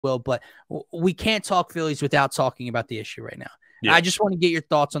will, but we can't talk Phillies without talking about the issue right now. Yeah. I just want to get your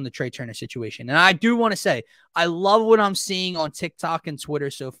thoughts on the Trea Turner situation. And I do want to say, I love what I'm seeing on TikTok and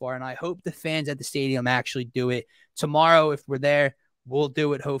Twitter so far, and I hope the fans at the stadium actually do it. Tomorrow, if we're there, we'll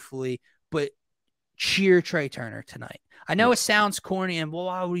do it, hopefully. But cheer Trea Turner tonight. I know it sounds corny, and well,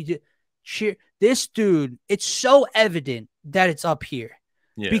 why would we do cheer? This dude, it's so evident that it's up here.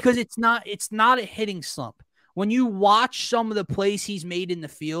 Yeah. Because it's not a hitting slump. When you watch some of the plays he's made in the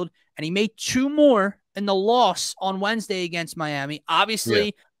field, and he made 2 more in the loss on Wednesday against Miami.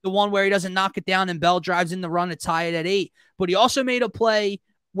 Obviously, the one where he doesn't knock it down and Bell drives in the run to tie it at 8. But he also made a play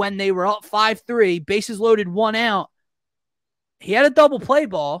when they were up 5-3, bases loaded, 1 out. He had a double play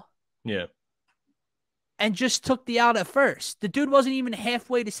ball. Yeah. And just took the out at first. The dude wasn't even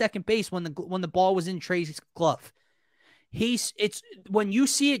halfway to second base when the ball was in Trea's glove. It's when you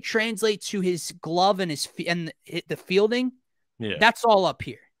see it translate to his glove and the fielding, that's all up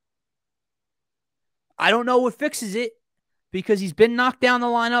here. I don't know what fixes it because he's been knocked down the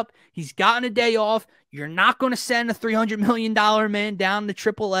lineup. He's gotten a day off. You're not going to send a $300 million man down to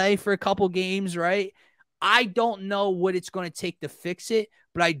AAA for a couple games, right? I don't know what it's going to take to fix it,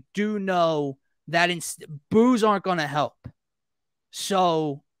 but I do know that boos aren't going to help.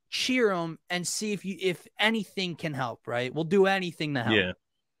 So cheer him and see if anything can help, right? We'll do anything to help.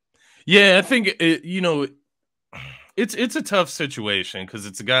 Yeah, I think, it's a tough situation because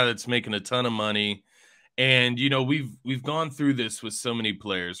it's a guy that's making a ton of money. And, we've gone through this with so many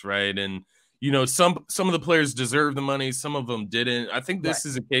players, right? And, some of the players deserve the money. Some of them didn't. I think this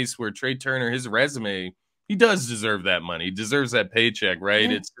is a case where Trea Turner, his resume, he does deserve that money. He deserves that paycheck, right?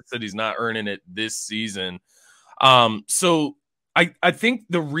 Yeah. It's just that he's not earning it this season. So I think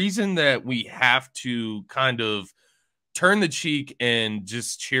the reason that we have to kind of turn the cheek and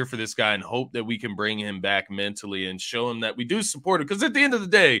just cheer for this guy and hope that we can bring him back mentally and show him that we do support him. Because at the end of the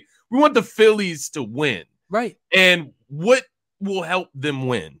day, we want the Phillies to win. Right. And what will help them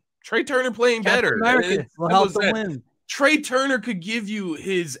win? Trea Turner playing better. America will help them win. Trea Turner could give you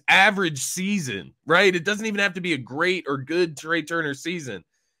his average season, right? It doesn't even have to be a great or good Trea Turner season.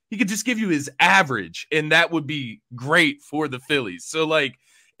 He could just give you his average, and that would be great for the Phillies. So,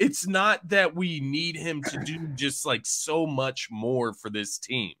 it's not that we need him to do just, so much more for this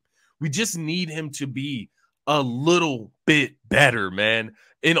team. We just need him to be a little bit better, man,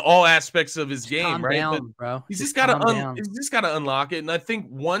 in all aspects of his game, calm right? Down, bro. He's just got to unlock it. And I think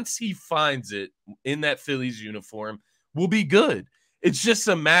once he finds it in that Phillies uniform, we'll be good. It's just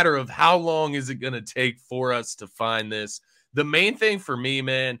a matter of how long is it going to take for us to find this. The main thing for me,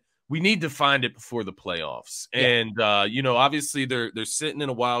 man, we need to find it before the playoffs. And, obviously they're sitting in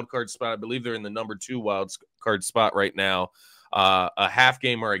a wild card spot. I believe they're in the number 2 wild card spot right now, a half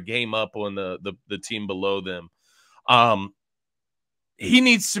game or a game up on the team below them. He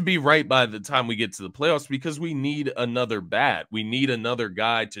needs to be right by the time we get to the playoffs because we need another bat. We need another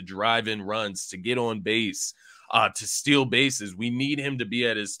guy to drive in runs, to get on base, to steal bases. We need him to be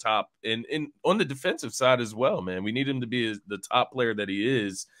at his top and on the defensive side as well, man. We need him to be the top player that he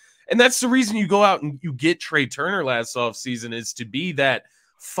is. And that's the reason you go out and you get Trea Turner last offseason, is to be that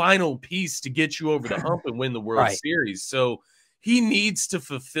final piece to get you over the hump and win the World Series. So he needs to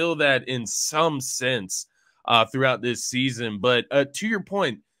fulfill that in some sense throughout this season. But to your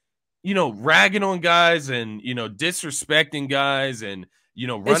point, ragging on guys and, disrespecting guys and,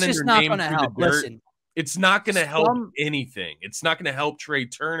 running their name through the dirt. Listen, it's not going to help anything. It's not going to help Trea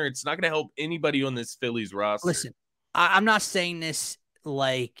Turner. It's not going to help anybody on this Phillies roster. Listen, I'm not saying this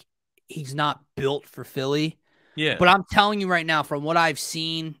like he's not built for Philly. Yeah. But I'm telling you right now, from what I've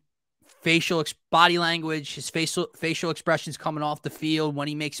seen, body language, his facial expressions coming off the field when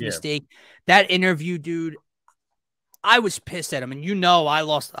he makes a mistake, that interview, dude, I was pissed at him. And I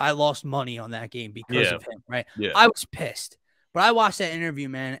lost money on that game because of him, right? Yeah. I was pissed. But I watched that interview,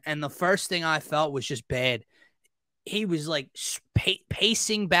 man, and the first thing I felt was just bad. He was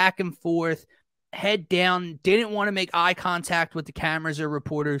pacing back and forth, head down, didn't want to make eye contact with the cameras or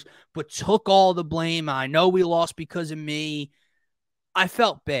reporters, but took all the blame. I know we lost because of me. I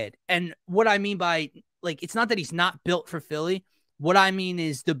felt bad. And what I mean by, it's not that he's not built for Philly. What I mean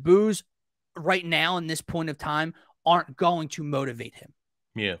is the boos right now in this point of time aren't going to motivate him.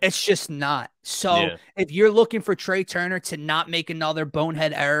 Yeah. It's just not. So if you're looking for Trea Turner to not make another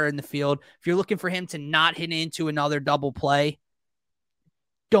bonehead error in the field, if you're looking for him to not hit into another double play,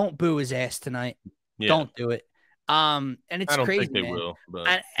 don't boo his ass tonight. Yeah. Don't do it. And it's crazy, think they man. will,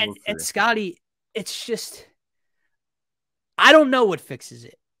 but and Scotty, it's just, I don't know what fixes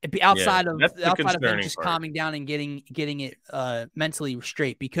it. It'd be outside of him just calming down and getting it mentally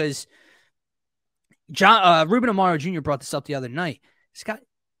straight, because Ruben Amaro Jr. brought this up the other night. Scott,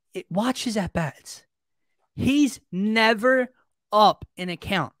 watch his at-bats. He's never up in a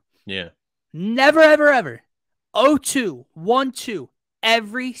count. Yeah. Never, ever, ever. 0-2, 1-2,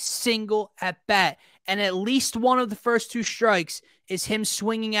 every single at-bat. And at least one of the first 2 strikes is him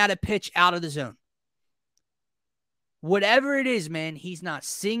swinging at a pitch out of the zone. Whatever it is, man, he's not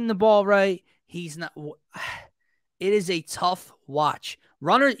seeing the ball right. He's not. It is a tough watch.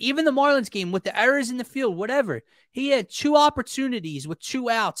 Runners, even the Marlins game with the errors in the field, whatever. He had 2 opportunities with 2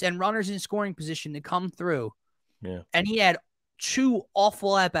 outs and runners in scoring position to come through. Yeah. And he had 2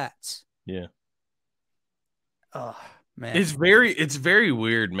 awful at-bats. Yeah. Oh, man. It's very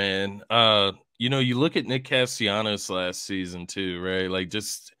weird, man. You look at Nick Castellanos last season too, right? Like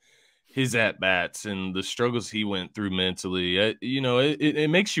just his at-bats and the struggles he went through mentally. It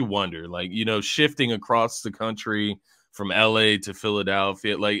makes you wonder, like, shifting across the country from LA to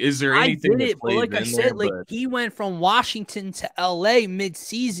Philadelphia. Like, is there anything that but like I said, he went from Washington to LA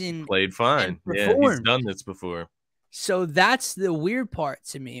mid-season. Played fine. Yeah, he's done this before. So that's the weird part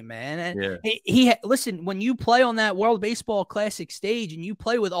to me, man. And yeah. Listen, when you play on that World Baseball Classic stage and you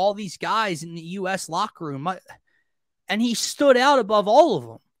play with all these guys in the U.S. locker room, and he stood out above all of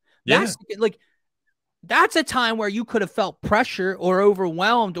them. Yeah. That's a time where you could have felt pressure or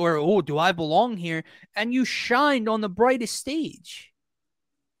overwhelmed or, oh, do I belong here? And you shined on the brightest stage.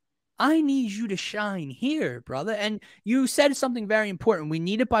 I need you to shine here, brother. And you said something very important. We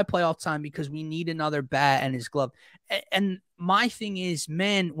need it by playoff time because we need another bat and his glove. And my thing is,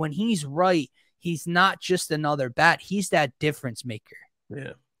 man, when he's right, he's not just another bat. He's that difference maker.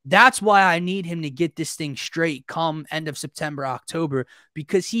 Yeah. That's why I need him to get this thing straight come end of September, October,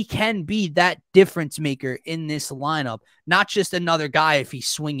 because he can be that difference maker in this lineup, not just another guy if he's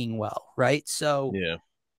swinging well, right? So, yeah.